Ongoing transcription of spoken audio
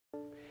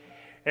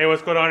Hey,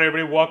 what's going on,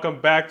 everybody? Welcome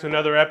back to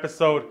another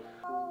episode.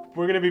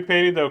 We're going to be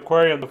painting the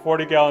aquarium, the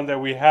 40-gallon that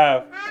we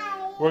have.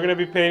 We're going to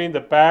be painting the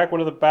back,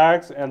 one of the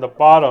backs, and the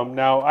bottom.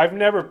 Now, I've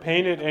never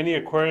painted any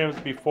aquariums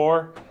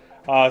before,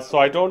 so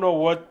I don't know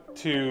what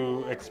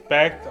to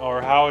expect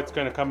or how it's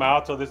going to come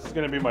out. So this is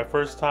going to be my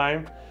first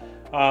time.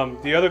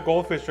 The other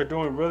goldfish are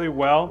doing really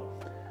well.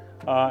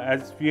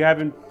 As if you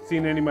haven't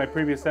seen any of my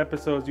previous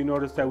episodes, you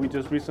noticed that we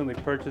just recently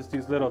purchased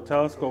these little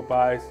telescope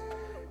eyes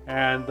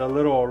and the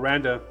little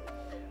Oranda.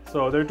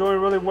 So they're doing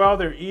really well.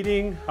 They're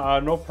eating,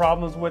 no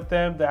problems with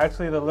them.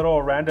 Actually, the little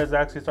Oranda is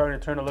actually starting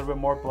to turn a little bit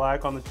more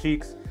black on the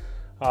cheeks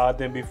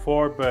than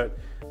before, but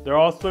they're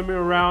all swimming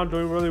around,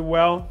 doing really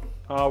well.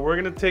 We're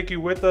gonna take you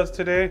with us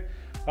today.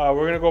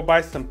 We're gonna go buy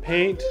some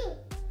paint.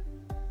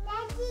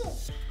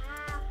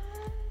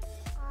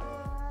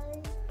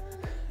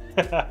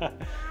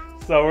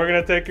 So we're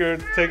gonna take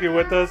you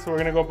with us. We're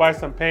gonna go buy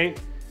some paint.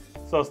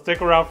 So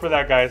stick around for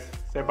that, guys.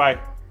 Say bye.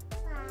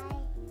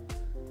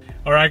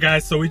 All right,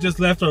 guys, so we just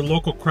left our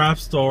local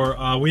craft store.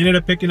 We ended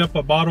up picking up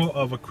a bottle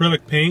of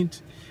acrylic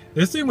paint.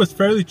 This thing was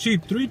fairly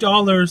cheap,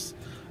 $3.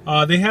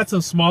 They had some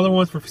smaller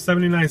ones for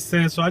 79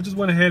 cents, so I just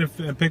went ahead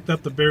and picked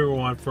up the bigger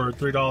one for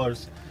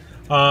 $3.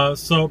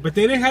 But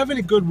they didn't have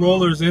any good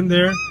rollers in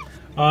there.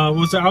 I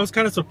was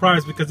kind of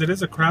surprised because it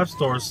is a craft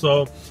store.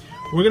 So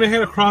we're gonna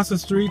head across the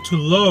street to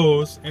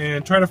Lowe's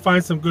and try to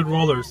find some good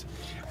rollers.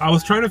 I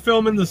was trying to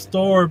film in the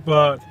store,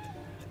 but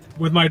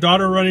with my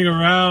daughter running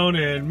around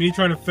and me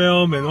trying to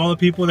film and all the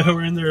people that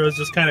were in there, it was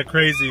just kind of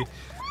crazy.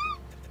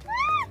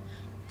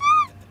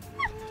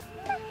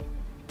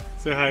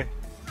 Say hi.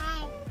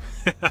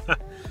 Hi.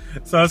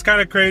 So it's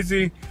kind of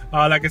crazy.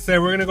 Like I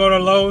said, we're gonna go to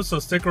Lowe's, so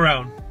stick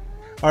around.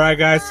 All right,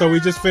 guys, so we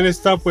just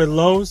finished up with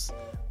Lowe's.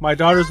 My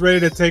daughter's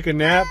ready to take a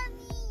nap.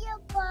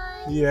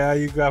 Yeah,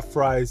 you got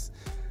fries.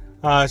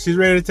 She's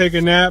ready to take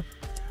a nap.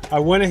 I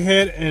went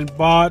ahead and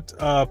bought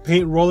a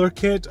paint roller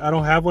kit. I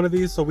don't have one of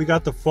these, so we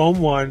got the foam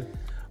one.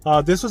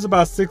 This was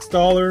about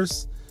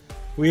 $6.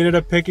 We ended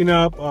up picking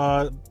up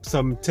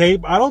some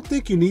tape. I don't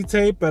think you need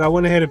tape, but I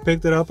went ahead and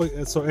picked it up.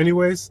 So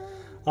anyways,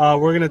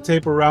 we're gonna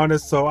tape around it.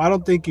 So I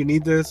don't think you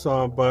need this,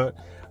 but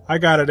I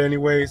got it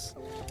anyways.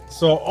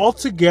 So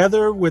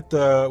altogether with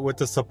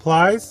the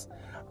supplies,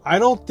 I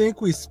don't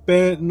think we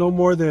spent no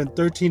more than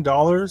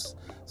 $13.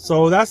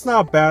 So that's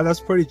not bad.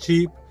 That's pretty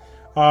cheap.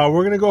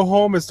 We're gonna go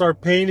home and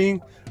start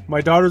painting.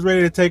 My daughter's ready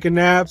to take a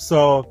nap,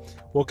 so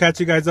we'll catch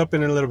you guys up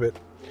in a little bit.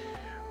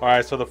 All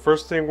right, so the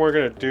first thing we're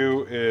gonna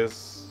do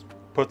is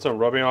put some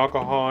rubbing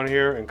alcohol on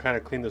here and kind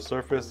of clean the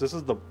surface. This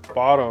is the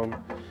bottom,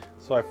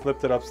 so I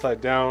flipped it upside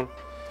down,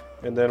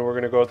 and then we're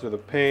gonna go through the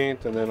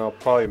paint, and then I'll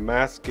probably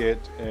mask it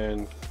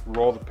and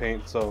roll the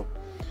paint. So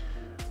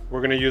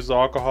we're gonna use the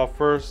alcohol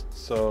first,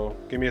 so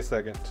give me a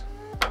second.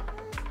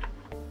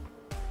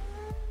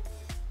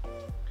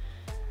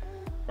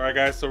 Alright,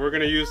 guys, so we're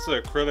going to use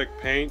the acrylic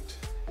paint.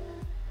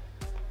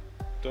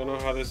 Don't know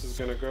how this is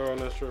going to go. I'm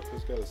not sure if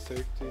it's got a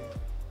safety.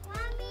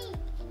 Mommy,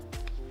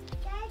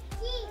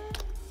 Daddy.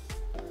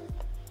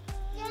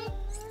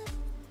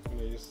 I'm going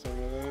to use some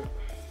of that.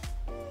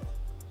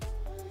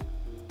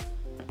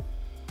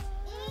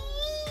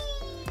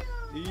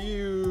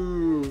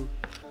 Ew.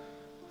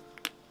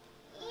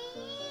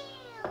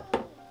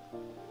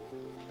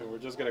 And we're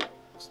just going to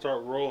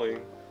start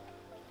rolling.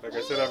 Like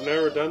I said, I've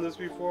never done this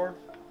before,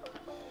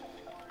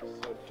 so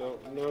I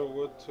don't know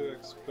what to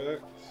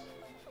expect.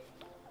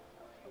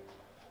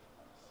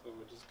 So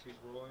we'll just keep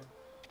rolling.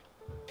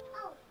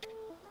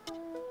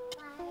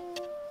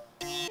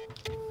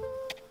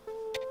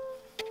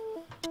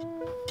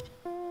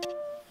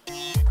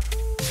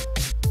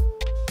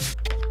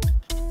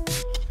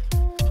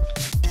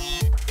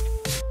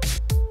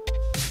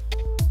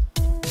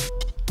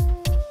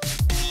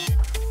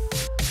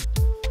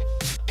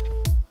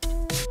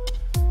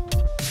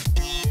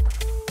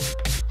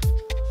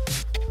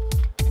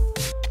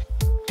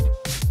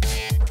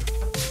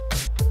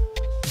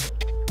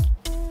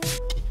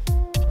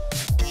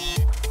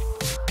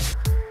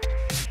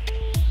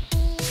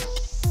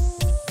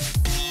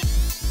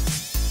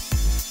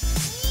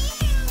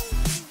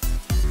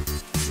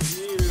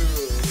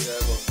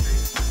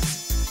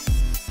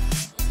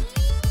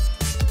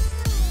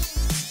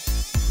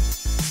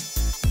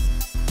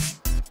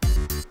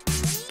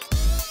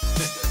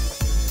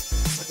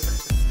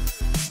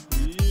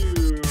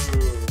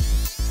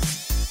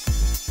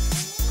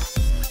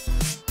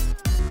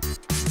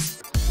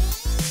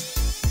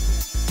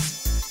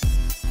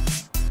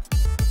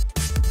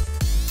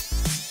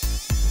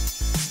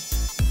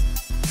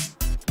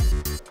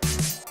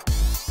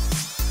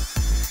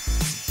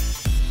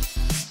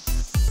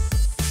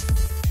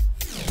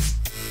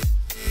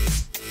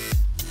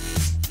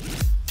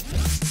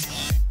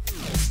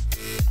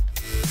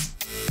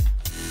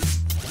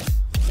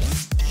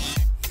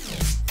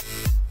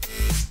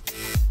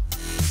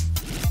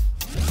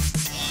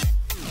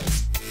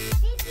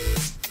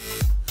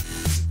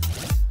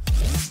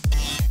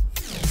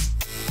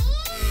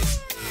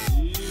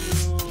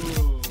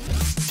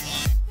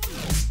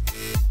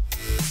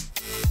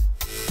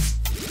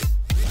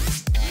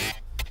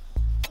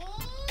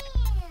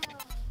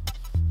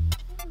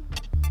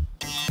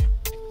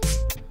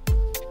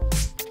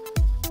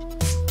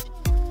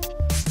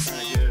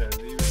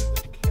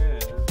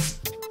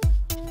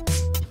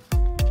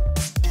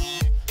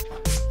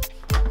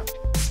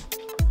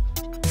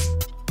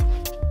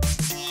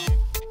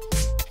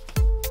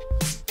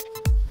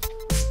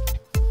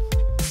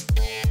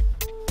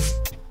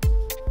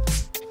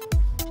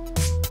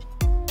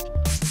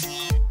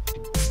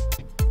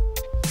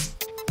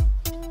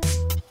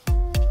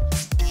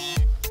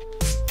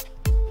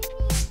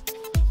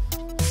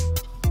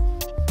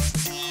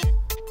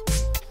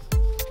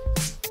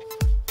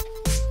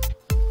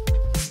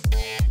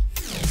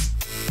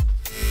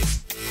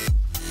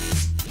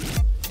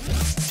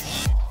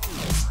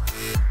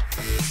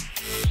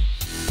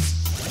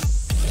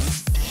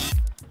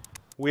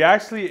 We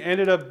actually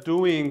ended up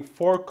doing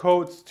 4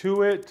 coats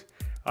to it.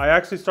 I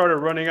actually started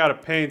running out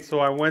of paint, so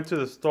I went to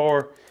the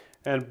store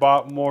and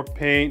bought more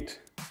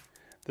paint.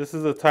 This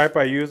is the type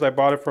I use. I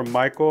bought it from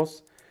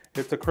Michael's.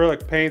 It's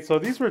acrylic paint. So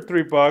these were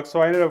 $3,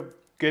 so I ended up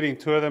getting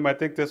 2 of them. I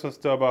think this one's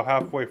still about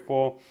halfway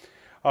full.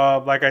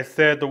 Like I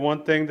said, the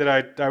one thing that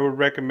I would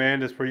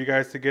recommend is for you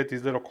guys to get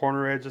these little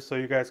corner edges so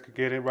you guys could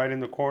get it right in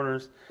the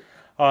corners.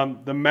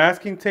 The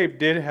masking tape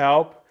did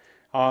help,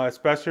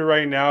 especially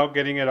right now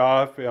getting it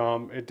off.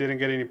 It didn't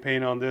get any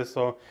paint on this,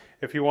 so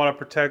if you want to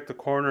protect the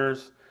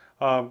corners,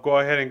 go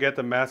ahead and get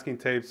the masking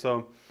tape.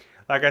 So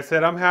like I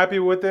said, I'm happy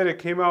with it. It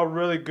came out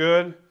really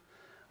good,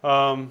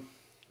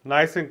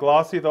 nice and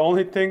glossy. The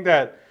only thing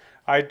that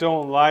I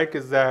don't like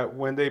is that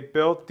when they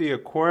built the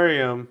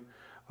aquarium,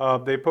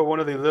 they put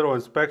one of these little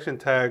inspection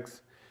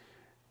tags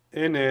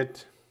in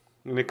it,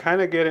 and it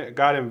kind of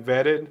got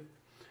embedded.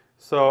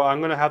 So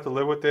I'm gonna have to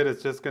live with it.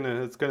 It's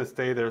gonna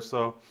stay there.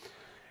 So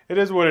it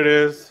is what it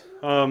is.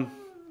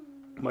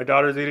 My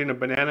daughter's eating a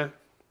banana.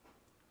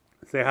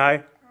 Say hi.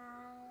 Hi.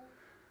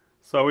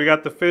 So we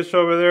got the fish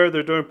over there.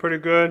 They're doing pretty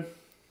good.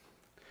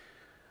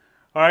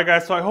 All right,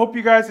 guys. So I hope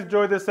you guys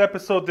enjoyed this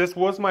episode. This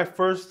was my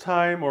first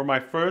time, or my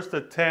first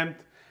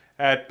attempt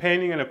at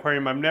painting an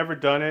aquarium. I've never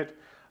done it.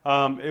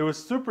 It was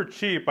super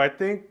cheap. I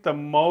think the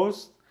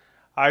most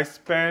I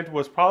spent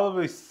was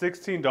probably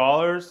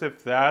 $16,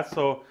 if that.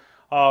 So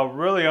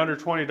really under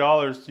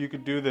 $20 you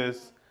could do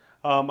this.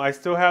 I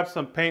still have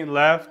some paint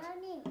left.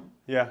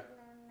 Yeah.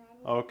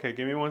 Okay,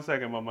 give me 1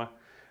 second, Mama.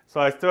 So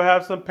I still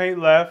have some paint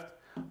left.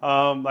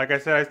 Like I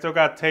said, I still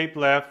got tape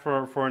left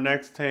for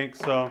next tank.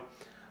 So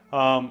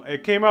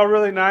it came out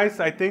really nice.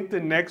 I think the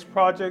next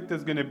project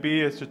is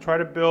to try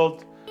to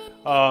build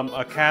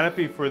a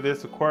canopy for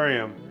this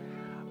aquarium.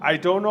 I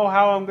don't know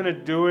how I'm gonna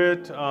do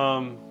it.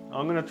 I'm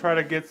gonna try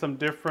to get some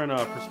different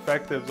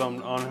perspectives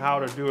on how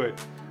to do it.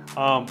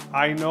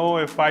 I know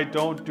if I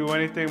don't do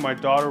anything, my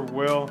daughter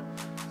will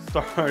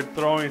start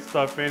throwing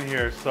stuff in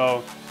here.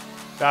 So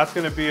that's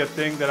gonna be a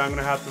thing that I'm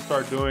gonna have to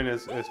start doing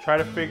is try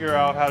to figure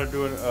out how to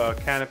do a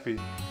canopy.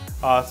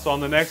 So on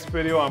the next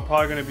video, I'm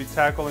probably gonna be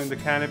tackling the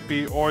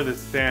canopy or the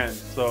stand.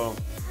 So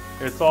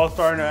it's all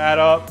starting to add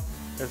up.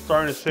 It's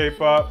starting to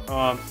shape up.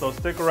 So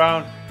stick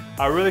around.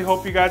 I really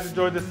hope you guys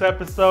enjoyed this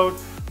episode.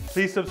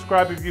 Please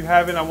subscribe if you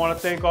haven't. I want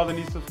to thank all the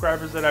new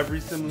subscribers that I've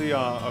recently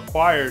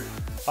acquired.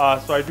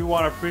 So I do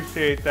want to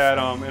appreciate that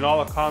and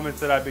all the comments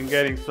that I've been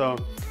getting. So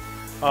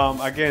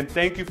again,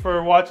 thank you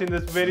for watching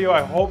this video.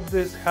 I hope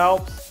this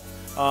helps.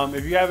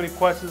 If you have any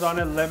questions on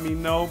it, let me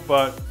know.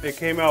 But it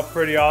came out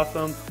pretty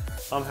awesome.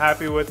 I'm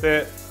happy with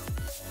it.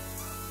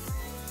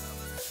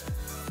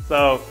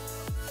 So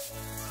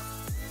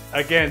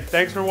again,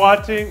 thanks for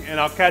watching, and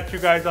I'll catch you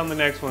guys on the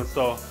next one.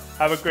 So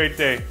have a great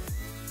day.